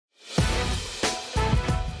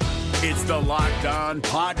It's the Locked On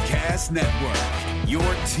Podcast Network, your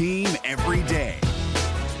team every day.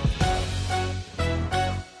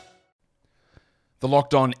 The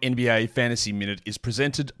Locked On NBA Fantasy Minute is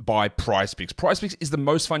presented by PrizePicks. PrizePicks is the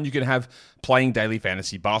most fun you can have playing daily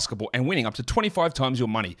fantasy basketball and winning up to 25 times your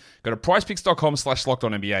money. Go to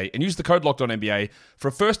prizepicks.com/LockedOnNBA and use the code LockedOnNBA for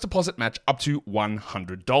a first deposit match up to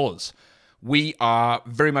 $100. We are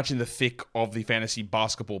very much in the thick of the fantasy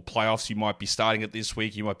basketball playoffs. You might be starting it this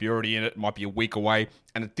week. You might be already in it. It might be a week away.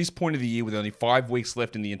 And at this point of the year, with only 5 weeks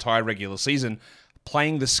left in the entire regular season,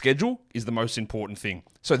 playing the schedule is the most important thing.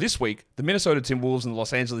 So this week, the Minnesota Timberwolves and the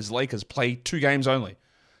Los Angeles Lakers play 2 games only.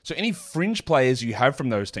 So any fringe players you have from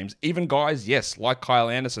those teams, even guys, yes, like Kyle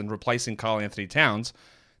Anderson replacing Karl Anthony Towns,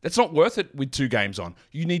 that's not worth it with 2 games on.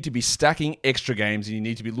 You need to be stacking extra games, and you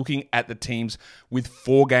need to be looking at the teams with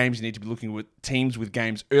 4 games. You need to be looking at teams with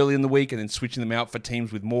games early in the week and then switching them out for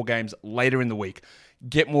teams with more games later in the week.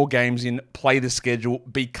 Get more games in, play the schedule,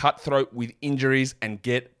 be cutthroat with injuries, and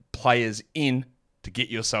get players in to get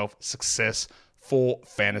yourself success for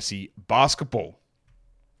fantasy basketball.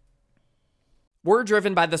 We're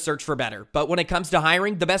driven by the search for better, but when it comes to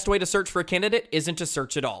hiring, the best way to search for a candidate isn't to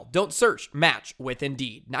search at all. Don't search, match with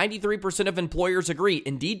Indeed. 93% of employers agree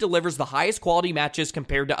Indeed delivers the highest quality matches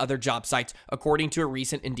compared to other job sites, according to a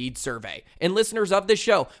recent Indeed survey. And listeners of this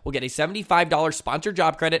show will get a $75 sponsored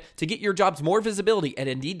job credit to get your jobs more visibility at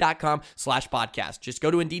Indeed.com/podcast. Just go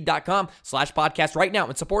to Indeed.com/podcast right now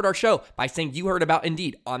and support our show by saying you heard about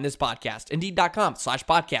Indeed on this podcast.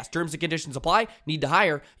 Indeed.com/podcast. Terms and conditions apply. Need to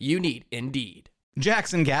hire? You need Indeed.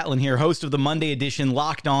 Jackson Gatlin here, host of the Monday edition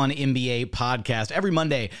Locked On NBA podcast. Every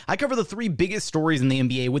Monday, I cover the 3 biggest stories in the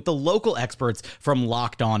NBA with the local experts from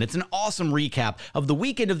Locked On. It's an awesome recap of the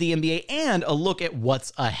weekend of the NBA and a look at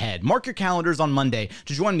what's ahead. Mark your calendars on Monday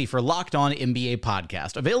to join me for Locked On NBA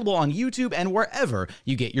podcast, available on YouTube and wherever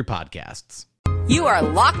you get your podcasts. You are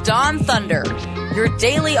Locked On Thunder, your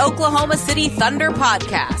daily Oklahoma City Thunder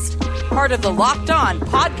podcast. Part of the Locked On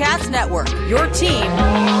Podcast Network, your team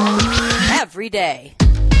every day.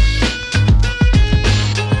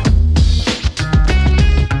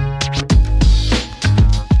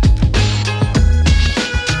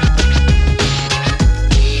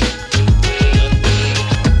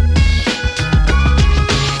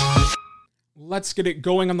 Let's get it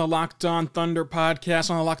going on the Locked On Thunder podcast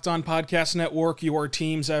on the Locked On Podcast Network, your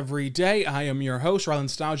teams every day. I am your host, Rylan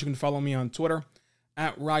Stiles. You can follow me on Twitter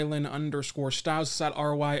at Rylan_Stiles. It's at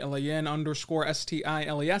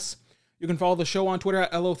RYLAN_STILES. You can follow the show on Twitter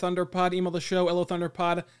at LOThunderPod. Email the show,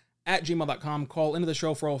 LOThunderPod@gmail.com. Call into the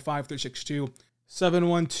show for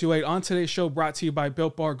 405-362-7128. On today's show, brought to you by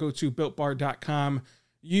Built Bar. Go to BuiltBar.com.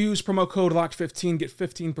 Use promo code LOCKED15. Get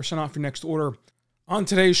 15% off your next order. On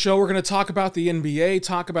today's show, we're going to talk about the NBA,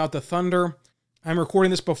 talk about the Thunder. I'm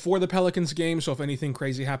recording this before the Pelicans game, so if anything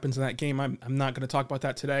crazy happens in that game, I'm not going to talk about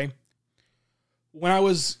that today. When I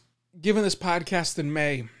was given this podcast in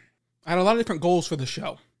May, I had a lot of different goals for the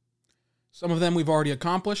show. Some of them we've already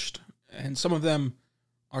accomplished, and some of them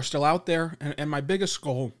are still out there. And my biggest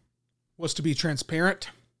goal was to be transparent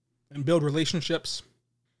and build relationships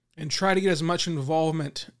and try to get as much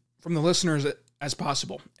involvement from the listeners as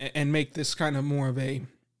possible and make this kind of more of a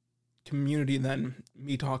community than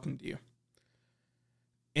me talking to you.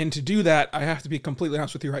 And to do that, I have to be completely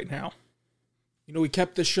honest with you right now. You know, we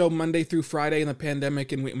kept this show Monday through Friday in the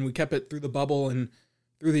pandemic, and we kept it through the bubble and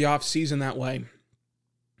through the off season that way.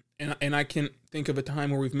 And I can't think of a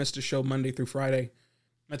time where we've missed a show Monday through Friday.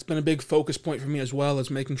 That's been a big focus point for me as well,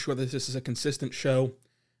 as making sure that this is a consistent show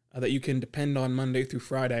that you can depend on Monday through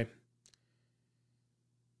Friday.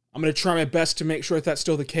 I'm going to try my best to make sure that that's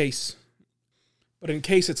still the case. But in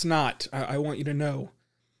case it's not, I want you to know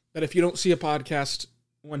that if you don't see a podcast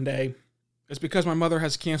one day, it's because my mother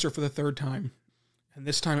has cancer for the 3rd time. And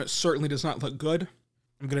this time it certainly does not look good.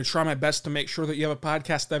 I'm going to try my best to make sure that you have a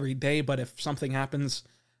podcast every day, but if something happens,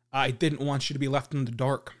 I didn't want you to be left in the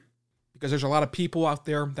dark. Because there's a lot of people out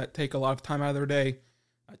there that take a lot of time out of their day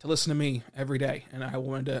to listen to me every day. And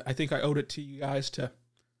I think I owed it to you guys to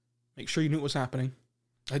make sure you knew what was happening.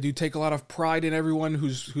 I do take a lot of pride in everyone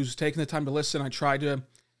who's taking the time to listen. I try to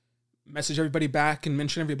message everybody back and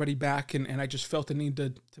mention everybody back, and I just felt the need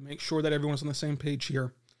to make sure that everyone's on the same page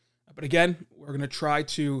here. But again, we're going to try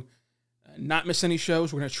to not miss any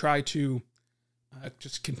shows. We're going to try to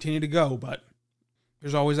just continue to go, but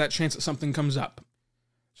there's always that chance that something comes up.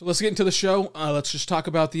 So let's get into the show. Let's just talk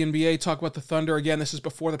about the NBA, talk about the Thunder. Again, this is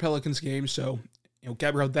before the Pelicans game, so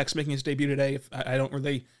Gabriel Deck's making his debut today.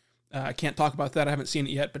 I can't talk about that. I haven't seen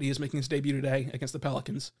it yet, but he is making his debut today against the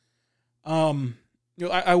Pelicans. I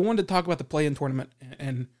wanted to talk about the play-in tournament,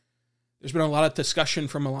 and there's been a lot of discussion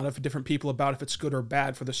from a lot of different people about if it's good or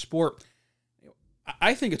bad for the sport.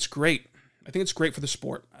 I think it's great. I think it's great for the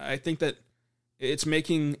sport. I think that it's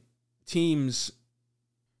making teams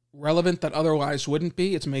relevant that otherwise wouldn't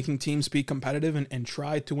be. It's making teams be competitive and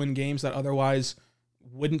try to win games that otherwise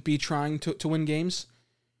wouldn't be trying to win games.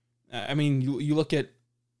 I mean, you look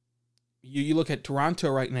at Toronto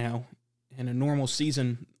right now. In a normal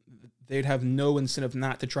season, they'd have no incentive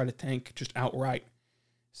not to try to tank just outright.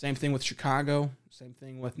 Same thing with Chicago. Same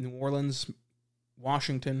thing with New Orleans,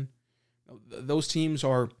 Washington. Those teams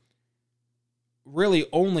are really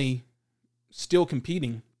only still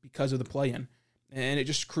competing because of the play-in. And it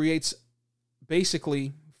just creates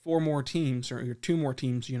basically 4 more teams, or 2 more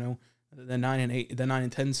teams, the 9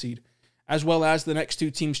 and 10 seed, as well as the next 2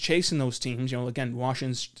 teams chasing those teams. Again,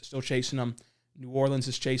 Washington's still chasing them. New Orleans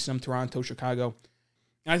is chasing them, Toronto, Chicago.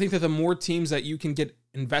 And I think that the more teams that you can get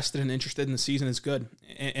invested and interested in the season is good.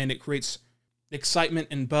 And it creates excitement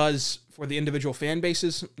and buzz for the individual fan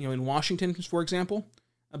bases, in Washington, for example.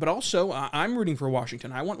 But also, I'm rooting for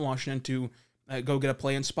Washington. I want Washington to go get a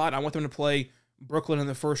play-in spot. I want them to play Brooklyn in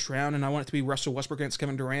the first round, and I want it to be Russell Westbrook against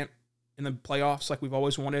Kevin Durant in the playoffs like we've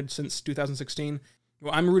always wanted since 2016.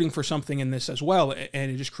 Well, I'm rooting for something in this as well,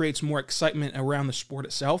 and it just creates more excitement around the sport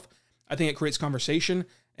itself. I think it creates conversation,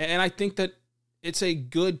 and I think that it's a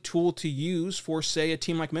good tool to use for, say, a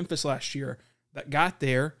team like Memphis last year that got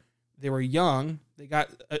there. They were young. They got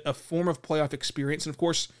a form of playoff experience, and of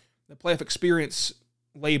course, the playoff experience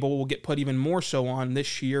label will get put even more so on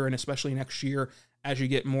this year and especially next year as you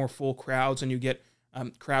get more full crowds and you get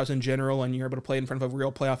crowds in general, and you're able to play in front of a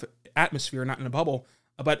real playoff atmosphere, not in a bubble.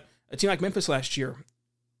 But a team like Memphis last year,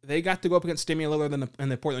 they got to go up against Damian Lillard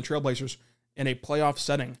and the Portland Trailblazers in a playoff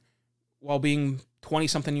setting while being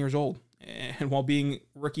 20-something years old and while being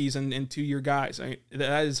rookies and 2-year guys.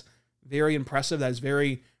 That is very impressive. That is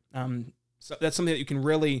very that's something that you can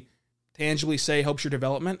really tangibly say helps your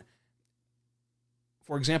development.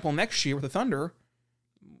 For example, next year with the Thunder,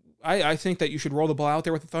 I think that you should roll the ball out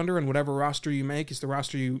there with the Thunder, and whatever roster you make is the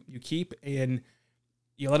roster you keep, and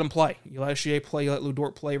you let them play. You let SGA play, you let Lou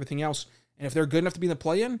Dort play, everything else. And if they're good enough to be in the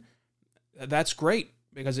play-in, that's great,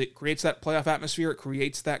 because it creates that playoff atmosphere. It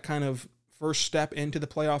creates that kind of first step into the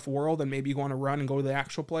playoff world, and maybe you go on a run and go to the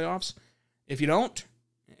actual playoffs. If you don't,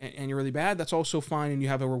 and you're really bad, that's also fine, and you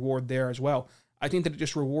have a reward there as well. I think that it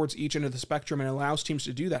just rewards each end of the spectrum and allows teams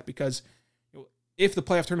to do that, because if the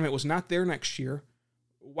playoff tournament was not there next year,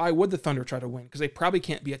 why would the Thunder try to win? Because they probably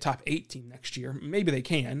can't be a top 8 team next year. Maybe they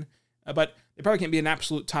can, but they probably can't be an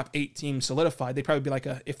absolute top 8 team solidified. They'd probably be like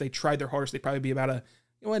if they tried their hardest, they'd probably be about a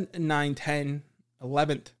 9, 10,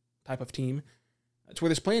 11th type of team. It's where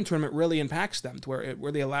this play-in tournament really impacts them, to where it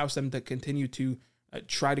really allows them to continue to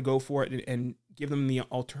try to go for it and give them the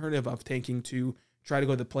alternative of tanking to try to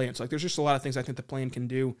go to the play-in. So there's just a lot of things I think the play-in can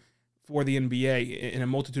do for the NBA in a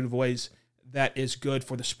multitude of ways that is good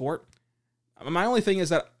for the sport. My only thing is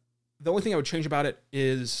that the only thing I would change about it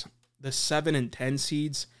is the 7 and 10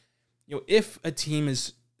 seeds. If a team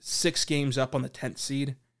is 6 games up on the 10th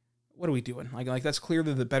seed, what are we doing? Like that's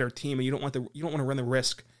clearly the better team, and you don't want to run the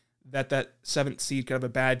risk that 7th seed could have a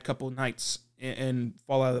bad couple of nights and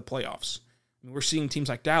fall out of the playoffs. I mean, we're seeing teams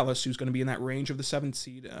like Dallas, who's going to be in that range of the 7th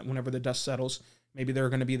seed whenever the dust settles. Maybe they're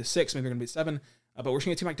going to be the 6, maybe they're going to be 7. But we're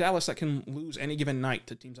seeing a team like Dallas that can lose any given night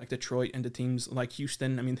to teams like Detroit and to teams like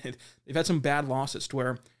Houston. I mean, they've had some bad losses to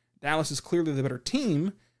where Dallas is clearly the better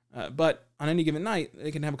team, but on any given night,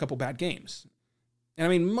 they can have a couple bad games. And I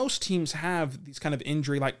mean, most teams have these kind of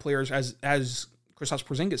injury-like players as Kristaps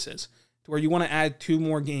Porzingis is, to where you want to add 2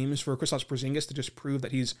 more games for Kristaps Porzingis to just prove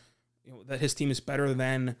that that his team is better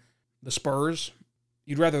than the Spurs.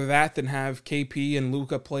 You'd rather that than have KP and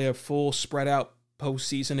Luka play a full spread-out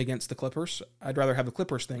postseason against the Clippers. I'd rather have the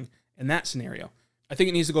Clippers thing in that scenario. I think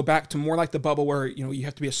it needs to go back to more like the bubble, where you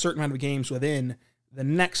have to be a certain amount of games within the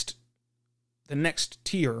next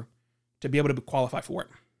tier to be able to qualify for it.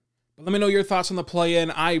 But let me know your thoughts on the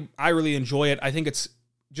play-in. I really enjoy it. I think it's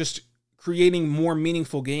just creating more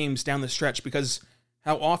meaningful games down the stretch, because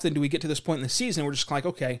how often do we get to this point in the season we're just like,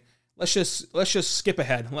 okay, let's just skip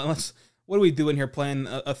ahead. What are we doing here playing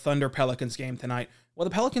a Thunder Pelicans game tonight? Well,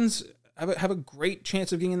 the Pelicans have a great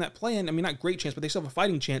chance of getting in that play-in. I mean, not great chance, but they still have a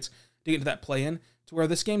fighting chance to get into that play-in, to where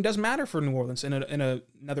this game does matter for New Orleans in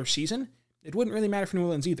another season. It wouldn't really matter for New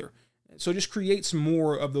Orleans either. So it just creates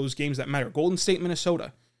more of those games that matter. Golden State,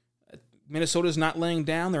 Minnesota. Minnesota's not laying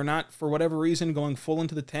down. They're not, for whatever reason, going full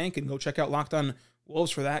into the tank, and go check out Locked On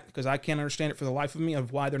Wolves for that, because I can't understand it for the life of me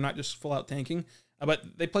of why they're not just full-out tanking. But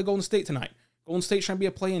they play Golden State tonight. Golden State's trying to be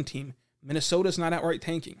a play-in team. Minnesota's not outright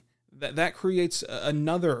tanking. That creates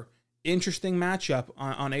another interesting matchup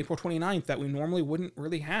on April 29th that we normally wouldn't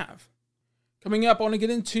really have. Coming up, I want to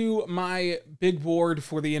get into my big board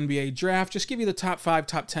for the NBA draft. Just give you the top 5,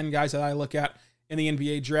 top 10 guys that I look at in the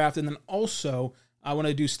NBA draft. And then also, I want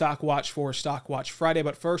to do Stock Watch for Stock Watch Friday.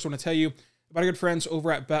 But first, I want to tell you about our good friends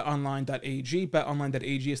over at betonline.ag.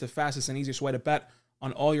 Betonline.ag is the fastest and easiest way to bet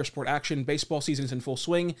on all your sport action. Baseball season is in full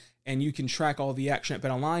swing, and you can track all the action at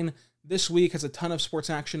BetOnline. This week has a ton of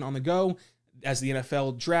sports action on the go as the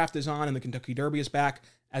NFL draft is on and the Kentucky Derby is back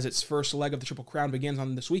as its first leg of the Triple Crown begins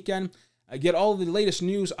on this weekend. Get all the latest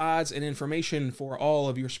news, odds, and information for all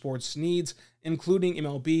of your sports needs, including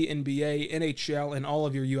MLB, NBA, NHL, and all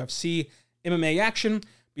of your UFC, MMA action.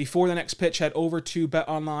 Before the next pitch, head over to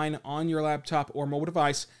BetOnline on your laptop or mobile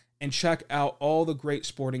device and check out all the great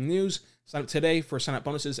sporting news. Sign up today for sign-up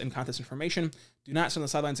bonuses and contest information. Do not sit on the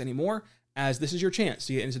sidelines anymore, as this is your chance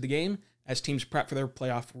to get into the game as teams prep for their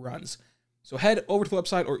playoff runs. So head over to the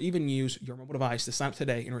website or even use your mobile device to sign up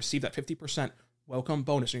today and receive that 50% welcome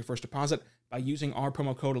bonus on your first deposit by using our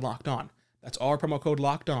promo code LOCKEDON. That's our promo code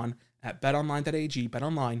LOCKEDON at betonline.ag.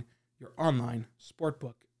 BetOnline, your online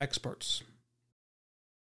sportbook experts.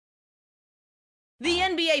 The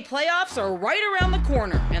NBA playoffs are right around the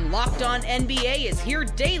corner, and Locked On NBA is here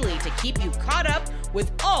daily to keep you caught up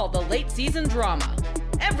with all the late season drama.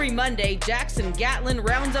 Every Monday, Jackson Gatlin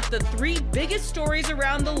rounds up the 3 biggest stories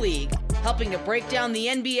around the league, helping to break down the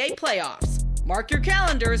NBA playoffs. Mark your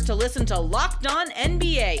calendars to listen to Locked On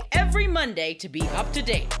NBA every Monday to be up to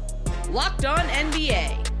date. Locked On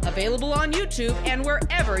NBA, available on YouTube and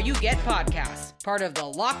wherever you get podcasts. Part of the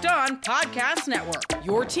Locked On Podcast Network,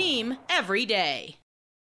 your team every day.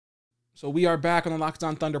 So we are back on the Locked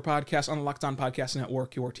On Thunder podcast on the Locked On Podcast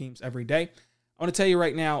Network, your teams every day. I want to tell you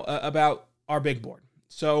right now about our big board.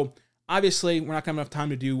 So obviously, we're not going to have enough time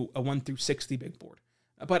to do a 1 through 60 big board.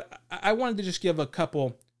 But I wanted to just give a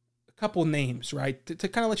couple names, right, to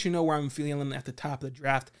kind of let you know where I'm feeling at the top of the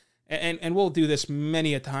draft. And we'll do this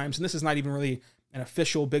many a times. And this is not even really an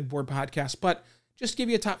official big board podcast, but just give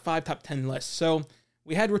you a top 5, top 10 list. So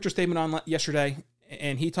we had Richard Statement on yesterday,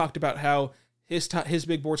 and he talked about how his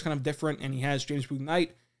big board's kind of different, and he has James Bouknight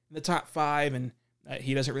in the top 5, and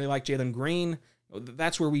he doesn't really like Jalen Green.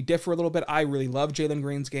 That's where we differ a little bit. I really love Jalen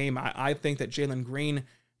Green's game. I think that Jalen Green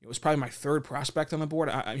was probably my 3rd prospect on the board.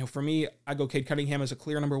 For me, I go Cade Cunningham as a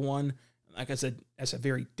clear number 1, like I said, as a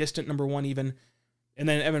very distant number 1 even. And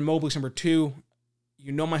then Evan Mobley's number 2.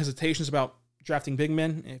 You know my hesitations about drafting big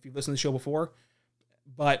men, if you've listened to the show before.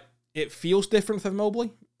 But it feels different with Evan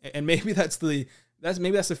Mobley. And maybe that's the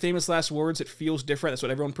famous last words. It feels different. That's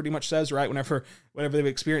what everyone pretty much says, right? Whenever they've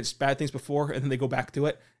experienced bad things before and then they go back to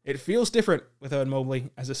it. It feels different with Evan Mobley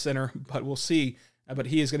as a center, but we'll see. But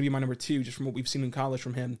he is going to be my number 2 just from what we've seen in college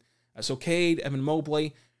from him. So Cade, Evan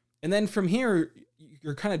Mobley. And then from here,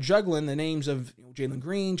 you're kind of juggling the names of Jalen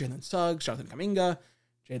Green, Jalen Suggs, Jonathan Kuminga,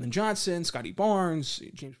 Jalen Johnson, Scotty Barnes,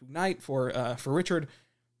 James Bouknight for Richard.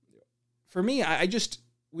 For me, I just,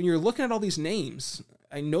 when you're looking at all these names,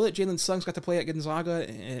 I know that Jalen Suggs got to play at Gonzaga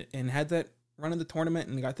and had that run in the tournament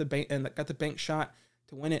and got the bank shot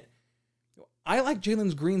to win it. I like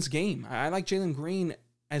Jalen Green's game. I like Jalen Green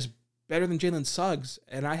as better than Jalen Suggs,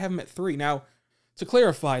 and I have him at 3. Now, to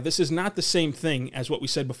clarify, this is not the same thing as what we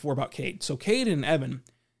said before about Cade. So Cade and Evan,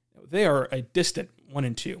 they are a distant 1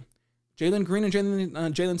 and 2. Jalen Green and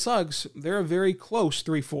Jalen Suggs, they're a very close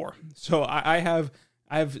 3-4. So I have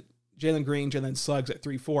Jalen Green, Jalen Suggs at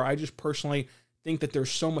 3-4. I just personally think that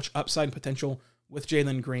there's so much upside and potential with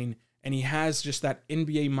Jalen Green, and he has just that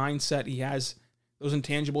NBA mindset. He has those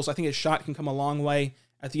intangibles. I think his shot can come a long way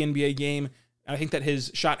at the NBA game. And I think that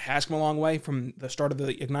his shot has come a long way from the start of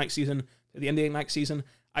the Ignite season to the end of the Ignite season.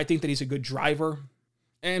 I think that he's a good driver.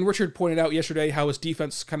 And Richard pointed out yesterday how his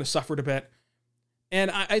defense kind of suffered a bit.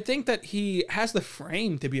 And I think that he has the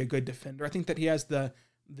frame to be a good defender. I think that he has the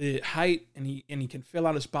height and he can fill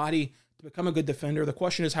out his body to become a good defender. The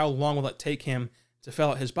question is, how long will it take him to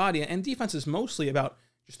fill out his body? And defense is mostly about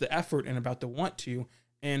just the effort and about the want to.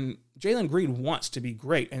 And Jalen Green wants to be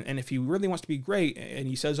great. And if he really wants to be great, and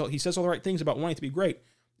he says all the right things about wanting to be great,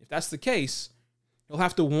 if that's the case, he'll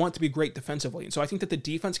have to want to be great defensively. And so I think that the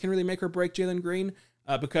defense can really make or break Jalen Green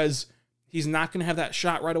because he's not going to have that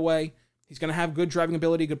shot right away. He's going to have good driving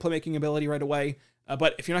ability, good playmaking ability right away.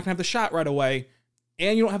 But if you're not going to have the shot right away,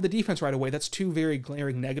 and you don't have the defense right away, that's 2 very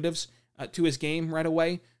glaring negatives to his game right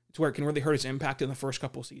away, to where it can really hurt his impact in the first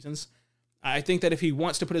couple of seasons. I think that if he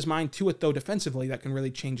wants to put his mind to it, though, defensively, that can really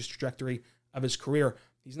change his trajectory of his career.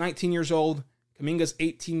 He's 19 years old. Kuminga's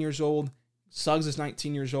 18 years old. Suggs is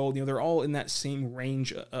 19 years old. They're all in that same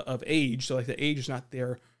range of age. So, the age is not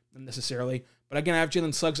there necessarily. But again, I have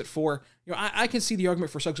Jalen Suggs at 4. I can see the argument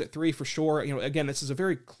for Suggs at 3 for sure. Again, this is a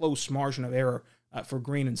very close margin of error for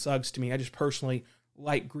Green and Suggs to me. I just personally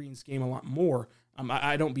like Green's game a lot more.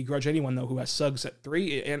 I don't begrudge anyone, though, who has Suggs at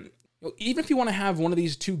 3. And even if you want to have one of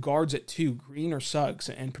these two guards at 2, Green or Suggs,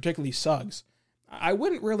 and particularly Suggs, I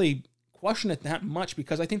wouldn't really question it that much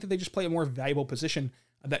because I think that they just play a more valuable position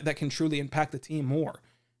that can truly impact the team more.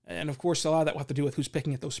 And of course, a lot of that will have to do with who's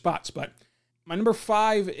picking at those spots. But my number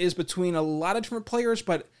 5 is between a lot of different players,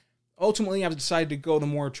 but ultimately I've decided to go the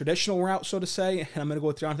more traditional route, so to say, and I'm going to go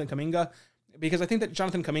with Jonathan Kuminga because I think that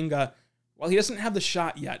Jonathan Kuminga, while he doesn't have the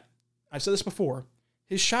shot yet, I've said this before,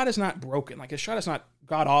 his shot is not broken. Like, his shot is not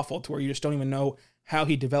god-awful to where you just don't even know how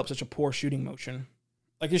he developed such a poor shooting motion.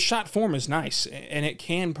 Like, his shot form is nice, and it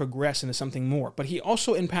can progress into something more, but he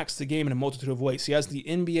also impacts the game in a multitude of ways. He has the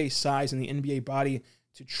NBA size and the NBA body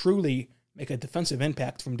to truly make a defensive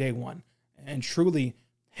impact from day one and truly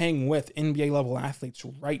hang with NBA-level athletes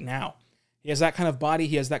right now. He has that kind of body.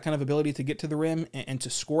 He has that kind of ability to get to the rim and to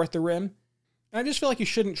score at the rim. And I just feel like you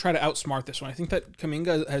shouldn't try to outsmart this one. I think that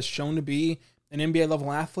Kuminga has shown to be an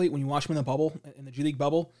NBA-level athlete when you watch him in the bubble, in the G League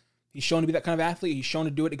bubble. He's shown to be that kind of athlete. He's shown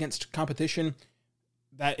to do it against competition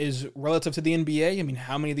that is relative to the NBA. I mean,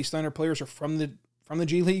 how many of these Thunder players are from the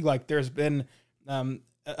G League? Like, there's been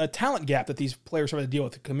a talent gap that these players have to deal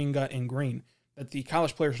with, Kuminga and Green, that the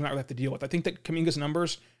college players do not really have to deal with. I think that Kuminga's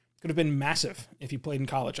numbers could have been massive if he played in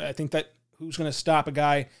college. I think that who's going to stop a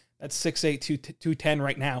guy that's 6'8", 210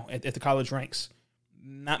 right now at the college ranks?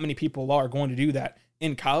 Not many people are going to do that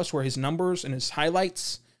in college, where his numbers and his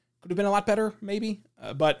highlights could have been a lot better, maybe.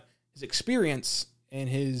 But his experience and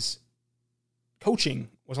his coaching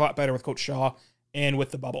was a lot better with Coach Shaw and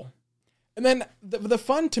with the bubble. And then the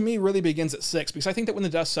fun to me really begins at 6, because I think that when the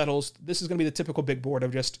dust settles, this is going to be the typical big board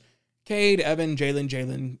of just Cade, Evan,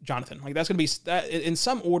 Jalen, Jonathan. Like, that's going to be that in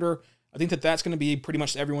some order. I think that that's going to be pretty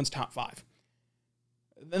much everyone's top 5.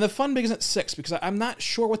 And the fun begins at 6 because I'm not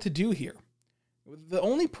sure what to do here. The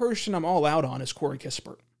only person I'm all out on is Corey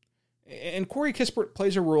Kispert. And Corey Kispert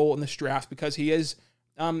plays a role in this draft because he does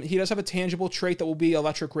have a tangible trait that will be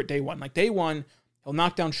electric at day one. Like, day one, he'll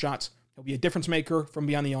knock down shots. He'll be a difference maker from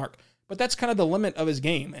beyond the arc. But that's kind of the limit of his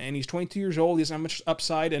game. And he's 22 years old. He doesn't have much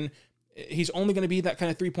upside. And he's only going to be that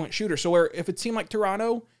kind of three-point shooter. So if a team like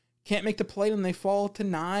Toronto can't make the play and they fall to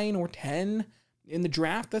 9 or 10 in the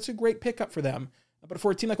draft, that's a great pickup for them. But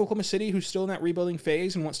for a team like Oklahoma City, who's still in that rebuilding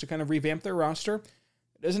phase and wants to kind of revamp their roster,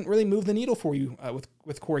 it doesn't really move the needle for you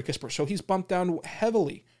with Corey Kispert. So he's bumped down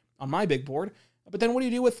heavily on my big board. But then what do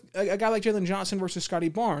you do with a guy like Jalen Johnson versus Scotty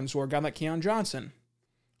Barnes, or a guy like Keon Johnson?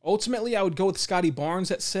 Ultimately, I would go with Scotty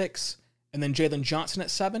Barnes at 6, and then Jalen Johnson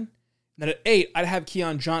at 7. And then at 8, I'd have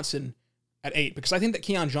Keon Johnson at 8, because I think that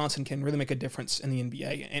Keon Johnson can really make a difference in the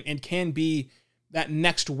NBA and can be that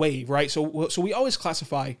next wave, right? So we always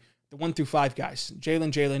classify the 1 through 5 guys,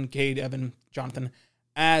 Jalen, Cade, Evan, Jonathan,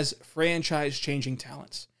 as franchise-changing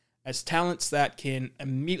talents, as talents that can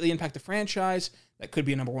immediately impact the franchise, that could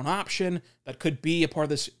be a number 1 option, that could be a part of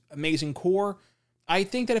this amazing core. I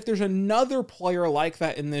think that if there's another player like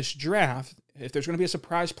that in this draft, if there's going to be a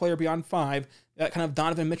surprise player beyond 5, that kind of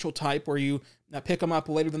Donovan Mitchell type where you pick him up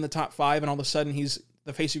later than the top 5 and all of a sudden he's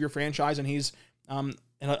the face of your franchise and he's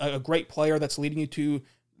a great player that's leading you to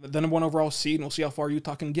the number 1 overall seed, and we'll see how far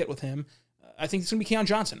Utah can get with him. I think it's going to be Keon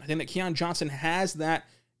Johnson. I think that Keon Johnson has that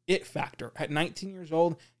it factor. At 19 years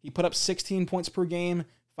old, he put up 16 points per game,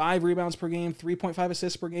 5 rebounds per game, 3.5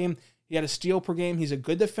 assists per game. He had a steal per game. He's a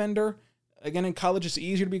good defender. Again, in college, it's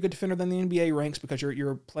easier to be a good defender than the NBA ranks because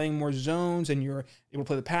you're playing more zones and you're able to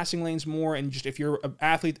play the passing lanes more. And just if you're an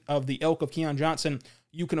athlete of the ilk of Keon Johnson,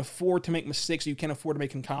 you can afford to make mistakes you can't afford to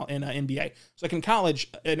make in NBA. So like in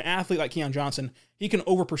college, an athlete like Keon Johnson, he can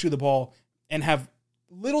over-pursue the ball and have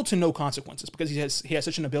little to no consequences because he has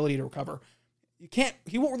such an ability to recover.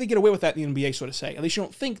 He won't really get away with that in the NBA, so to say. At least you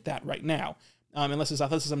don't think that right now, unless his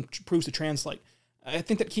athleticism proves to translate. I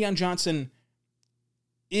think that Keon Johnson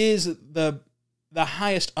is the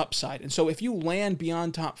highest upside. And so if you land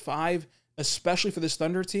beyond top 5, especially for this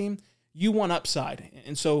Thunder team, you want upside.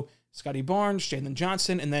 And so Scotty Barnes, Jalen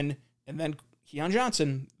Johnson, and then Keon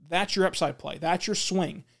Johnson, that's your upside play. That's your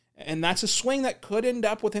swing. And that's a swing that could end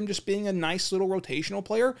up with him just being a nice little rotational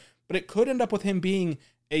player, but it could end up with him being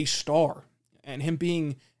a star and him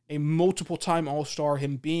being a multiple-time All-Star,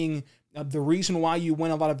 him being the reason why you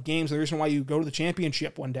win a lot of games, the reason why you go to the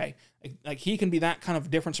championship one day. Like he can be that kind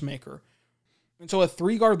of difference maker. And so a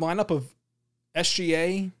 3-guard lineup of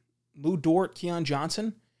SGA, Lou Dort, Keon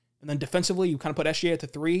Johnson, and then defensively you kind of put SGA at the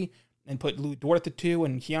 3 and put Lou Dort at the 2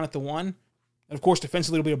 and Keon at the 1. And of course,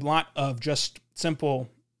 defensively it'll be a lot of just simple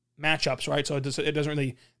matchups, right? So it doesn't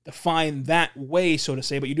really define that way, so to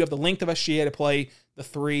say, but you do have the length of SGA to play the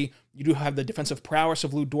 3. You do have the defensive prowess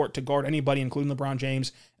of Lou Dort to guard anybody, including LeBron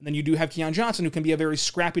James. And then you do have Keon Johnson, who can be a very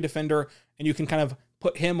scrappy defender, and you can kind of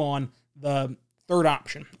put him on the third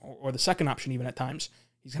option or the second option even at times.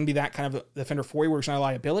 He's going to be that kind of defender for you where he's not a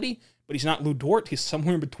liability, but he's not Lou Dort. He's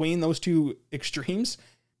somewhere in between those two extremes.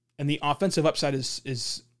 And the offensive upside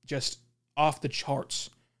is just off the charts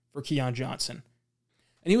for Keon Johnson.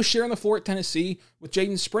 And he was sharing the floor at Tennessee with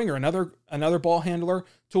Jaden Springer, another ball handler,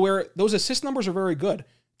 to where those assist numbers are very good.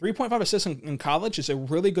 3.5 assists in college is a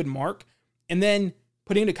really good mark. And then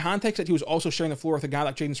putting into context that he was also sharing the floor with a guy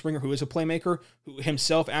like Jaden Springer, who is a playmaker, who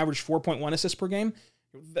himself averaged 4.1 assists per game.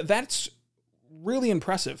 That's really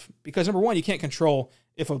impressive because, number one, you can't control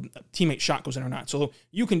if a teammate's shot goes in or not. So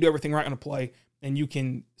you can do everything right on a play, and you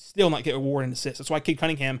can still not get rewarded in assists. That's why Cade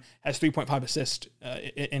Cunningham has 3.5 assists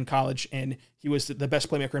in college, and he was the best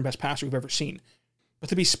playmaker and best passer we've ever seen. But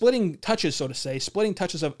to be splitting touches, so to say, splitting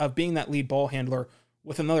touches of being that lead ball handler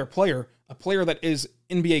with another player, a player that is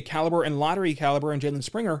NBA caliber and lottery caliber in Jalen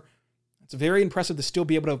Springer, it's very impressive to still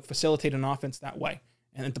be able to facilitate an offense that way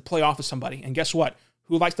and to play off of somebody. And guess what?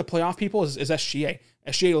 Who likes to play off people is SGA.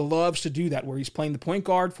 SGA loves to do that, where he's playing the point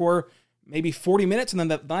guard for maybe 40 minutes, and then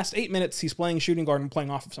the last 8 minutes he's playing shooting guard and playing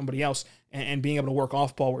off of somebody else and being able to work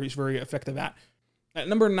off ball where he's very effective at. At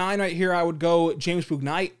number 9 right here, I would go James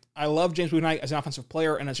Bouknight. I love James Bouknight as an offensive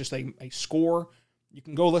player and as just a scorer. You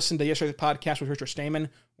can go listen to yesterday's podcast with Richard Stamen,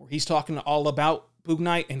 where he's talking all about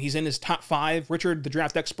Bouknight, and he's in his top 5. Richard, the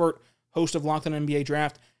draft expert, host of Locked On NBA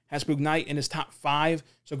Draft, has Bouknight in his top 5.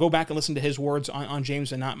 So go back and listen to his words on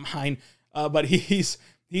James and not mine. But he's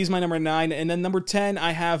my number 9. And then number 10,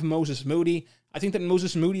 I have Moses Moody. I think that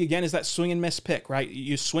Moses Moody, again, is that swing and miss pick, right?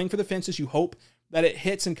 You swing for the fences. You hope that it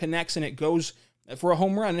hits and connects and it goes for a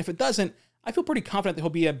home run. And if it doesn't, I feel pretty confident that he'll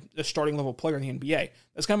be a starting level player in the NBA.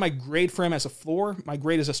 That's kind of my grade for him as a floor. My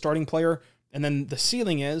grade as a starting player. And then the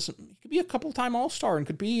ceiling is he could be a couple-time All-Star and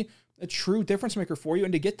could be a true difference maker for you.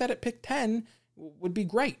 And to get that at pick 10 would be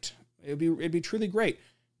great. It'd be truly great.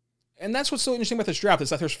 And that's what's so interesting about this draft is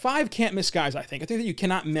that there's 5 can't-miss guys, I think. I think that you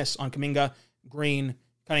cannot miss on Kuminga, Green,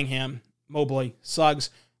 Cunningham, Mobley, Suggs.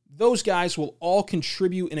 Those guys will all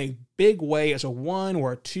contribute in a big way as a 1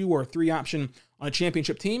 or a 2 or a 3 option on a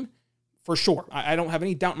championship team, for sure. I don't have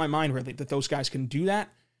any doubt in my mind, really, that those guys can do that.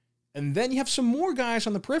 And then you have some more guys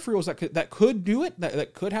on the peripherals that could do it,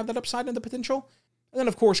 that could have that upside and the potential. And then,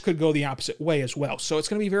 of course, could go the opposite way as well. So it's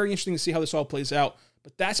going to be very interesting to see how this all plays out.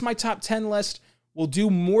 But that's my top 10 list. We'll do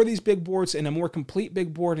more of these big boards and a more complete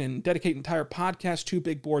big board and dedicate an entire podcast to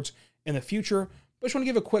big boards in the future. But I just want to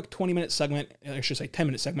give a quick 20-minute segment, I should say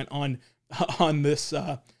 10-minute segment on this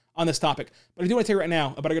topic. But I do want to tell you right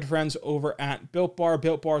now about our good friends over at Built Bar.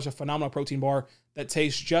 Built Bar is a phenomenal protein bar that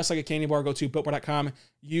tastes just like a candy bar. Go to BuiltBar.com.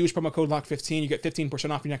 Use promo code LOCK15. You get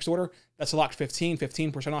 15% off your next order. That's LOCK15,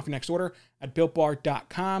 15% off your next order at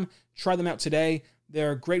BuiltBar.com. Try them out today.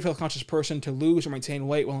 They're great for the conscious person to lose or maintain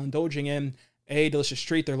weight while indulging in a delicious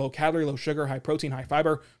treat. They're low calorie, low sugar, high protein, high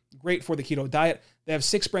fiber. Great for the keto diet. They have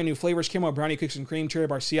 6 brand new flavors: caramel brownie, cookies and cream, cherry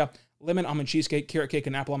barcia, lemon almond cheesecake, carrot cake,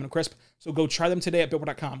 and apple almond crisp. So go try them today at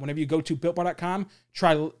BuiltBar.com. Whenever you go to BuiltBar.com,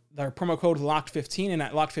 try their promo code LOCKED15, and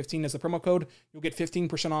at LOCKED15 is the promo code. You'll get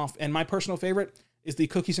 15% off. And my personal favorite is the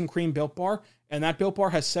cookies and cream Built Bar. And that Built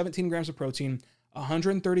Bar has 17 grams of protein,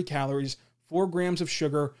 130 calories, 4 grams of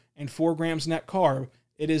sugar, and 4 grams net carb.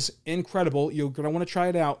 It is incredible. You're going to want to try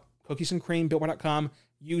it out. Cookies and cream, BuiltBar.com.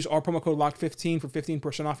 Use our promo code LOCKED15 for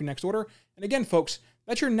 15% off your next order. And again, folks,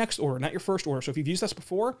 that's your next order, not your first order. So if you've used us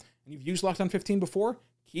before and you've used Locked On 15 before,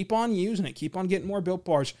 keep on using it. Keep on getting more Built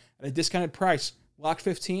Bars at a discounted price.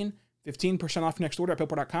 LOCKED15, 15% off your next order at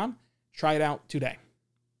BuiltBar.com. Try it out today.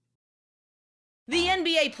 The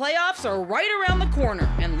NBA playoffs are right around the corner,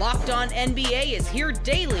 and Locked On NBA is here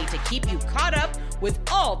daily to keep you caught up with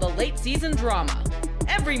all the late season drama.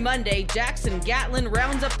 Every Monday, Jackson Gatlin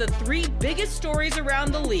rounds up the 3 biggest stories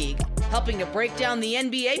around the league, helping to break down the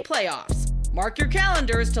NBA playoffs. Mark your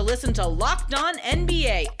calendars to listen to Locked On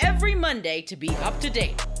NBA every Monday to be up to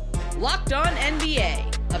date. Locked On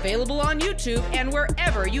NBA, available on YouTube and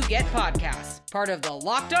wherever you get podcasts. Part of the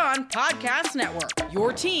Locked On Podcast Network,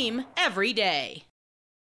 your team every day.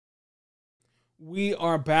 We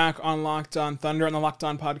are back on Locked On Thunder on the Locked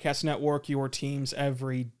On Podcast Network, your teams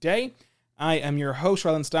every day. I am your host,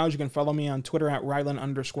 Rylan Stiles. You can follow me on Twitter at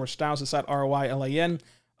Rylan_Stiles. It's at RYLAN_STILAS.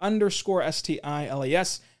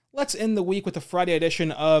 Let's end the week with the Friday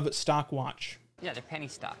edition of Stock Watch. Yeah, they're penny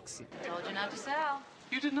stocks. Told you not to sell.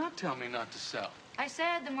 You did not tell me not to sell. I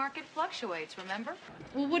said the market fluctuates, remember?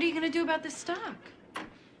 Well, what are you going to do about this stock?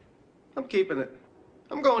 I'm keeping it.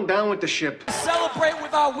 I'm going down with the ship. Celebrate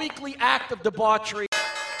with our weekly act of debauchery.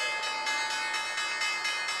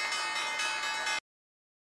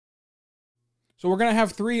 So we're going to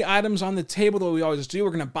have 3 items on the table that we always do. We're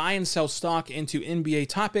going to buy and sell stock into NBA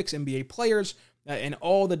topics, NBA players, and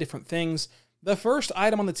all the different things. The first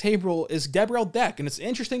item on the table is Gabriel Deck, and it's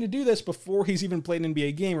interesting to do this before he's even played an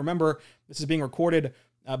NBA game. Remember, this is being recorded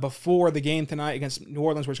before the game tonight against New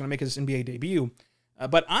Orleans, where he's going to make his NBA debut.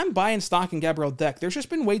 But I'm buying stock in Gabriel Deck. There's just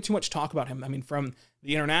been way too much talk about him. I mean, from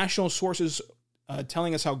the international sources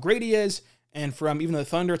telling us how great he is, and from even the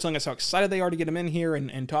Thunder telling us how excited they are to get him in here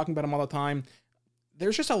and talking about him all the time.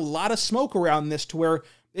 There's just a lot of smoke around this to where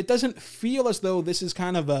it doesn't feel as though this is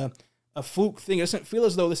kind of a fluke thing. It doesn't feel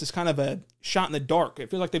as though this is kind of a shot in the dark. It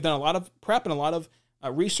feels like they've done a lot of prep and a lot of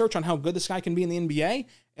research on how good this guy can be in the NBA,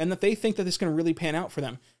 and that they think that this is going to really pan out for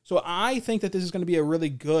them. So I think that this is going to be a really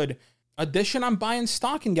good addition. I'm buying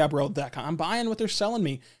stock in Gabriel Deck. I'm buying what they're selling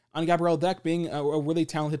me on Gabriel Deck being a really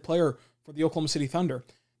talented player for the Oklahoma City Thunder.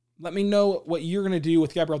 Let me know what you're going to do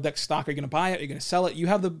with Gabriel Deck's stock. Are you going to buy it? Are you going to sell it? You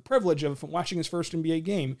have the privilege of watching his first NBA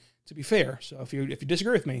game, to be fair. So if you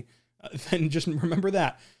disagree with me, then just remember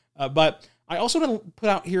that. But I also want to put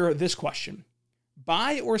out here this question.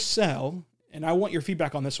 Buy or sell, and I want your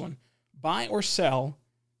feedback on this one, buy or sell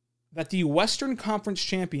that the Western Conference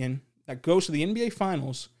champion that goes to the NBA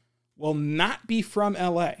Finals will not be from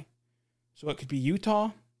LA. So it could be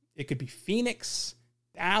Utah, it could be Phoenix,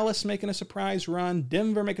 Dallas making a surprise run,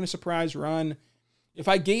 Denver making a surprise run. If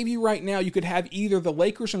I gave you right now, you could have either the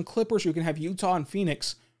Lakers and Clippers, or you can have Utah and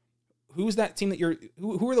Phoenix. Who's that team that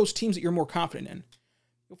who are those teams that you're more confident in?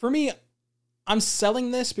 For me, I'm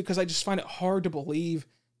selling this because I just find it hard to believe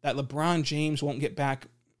that LeBron James won't get back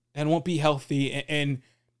and won't be healthy. And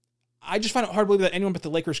I just find it hard to believe that anyone but the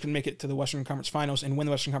Lakers can make it to the Western Conference Finals and win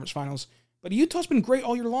the Western Conference Finals. But Utah's been great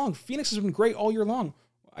all year long. Phoenix has been great all year long.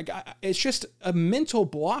 It's just a mental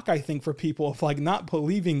block, I think, for people of like not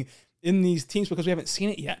believing in these teams because we haven't seen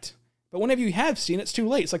it yet. But whenever you have seen it, it's too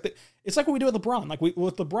late. It's like what we do with LeBron. Like with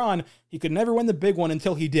LeBron, he could never win the big one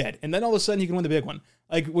until he did. And then all of a sudden he can win the big one.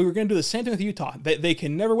 Like we were going to do the same thing with Utah. They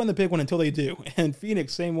can never win the big one until they do. And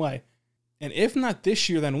Phoenix, same way. And if not this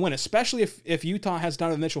year, then when? Especially if Utah has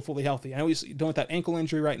Donovan Mitchell fully healthy. I know he's dealing with that ankle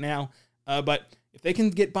injury right now. But if they can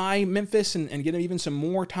get by Memphis and get him even some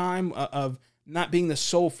more time of not being the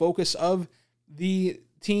sole focus of the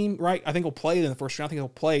team, right? I think he'll play in the first round. I think he'll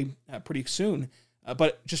play pretty soon.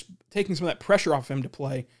 But just taking some of that pressure off him to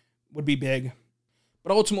play would be big.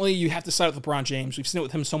 But ultimately, you have to side with LeBron James. We've seen it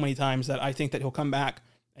with him so many times that I think that he'll come back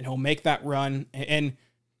and he'll make that run. And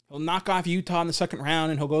he'll knock off Utah in the second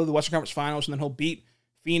round, and he'll go to the Western Conference Finals, and then he'll beat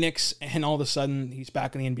Phoenix, and all of a sudden, he's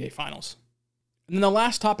back in the NBA Finals. And then the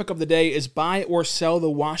last topic of the day is buy or sell the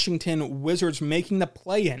Washington Wizards making the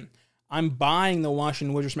play-in. I'm buying the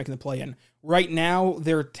Washington Wizards making the play-in. Right now,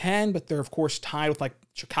 they're 10, but they're, of course, tied with, like,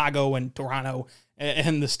 Chicago and Toronto,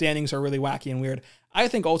 and the standings are really wacky and weird. I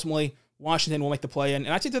think, ultimately, Washington will make the play-in,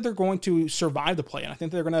 and I think that they're going to survive the play-in. I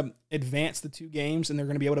think they're going to advance the 2 games, and they're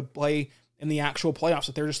going to be able to play in the actual playoffs.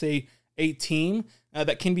 That they're just a team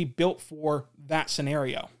that can be built for that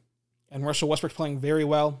scenario. And Russell Westbrook's playing very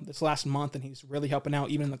well this last month, and he's really helping out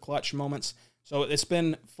even in the clutch moments. So it's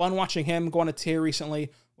been fun watching him go on a tear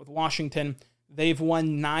recently with Washington. They've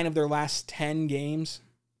won 9 of their last 10 games.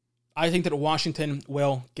 I think that Washington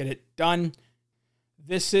will get it done.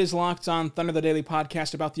 This is Locked On Thunder, the daily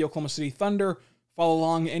podcast about the Oklahoma City Thunder. Follow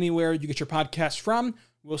along anywhere you get your podcasts from.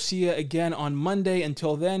 We'll see you again on Monday.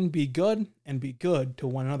 Until then, be good and be good to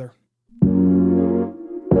one another.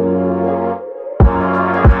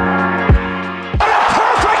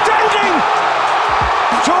 Perfect ending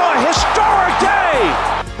to a historic day.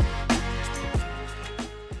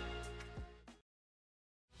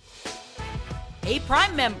 Hey,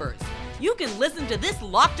 Prime members, you can listen to this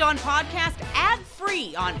Locked On podcast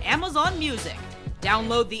ad-free on Amazon Music.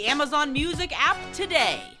 Download the Amazon Music app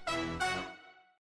today.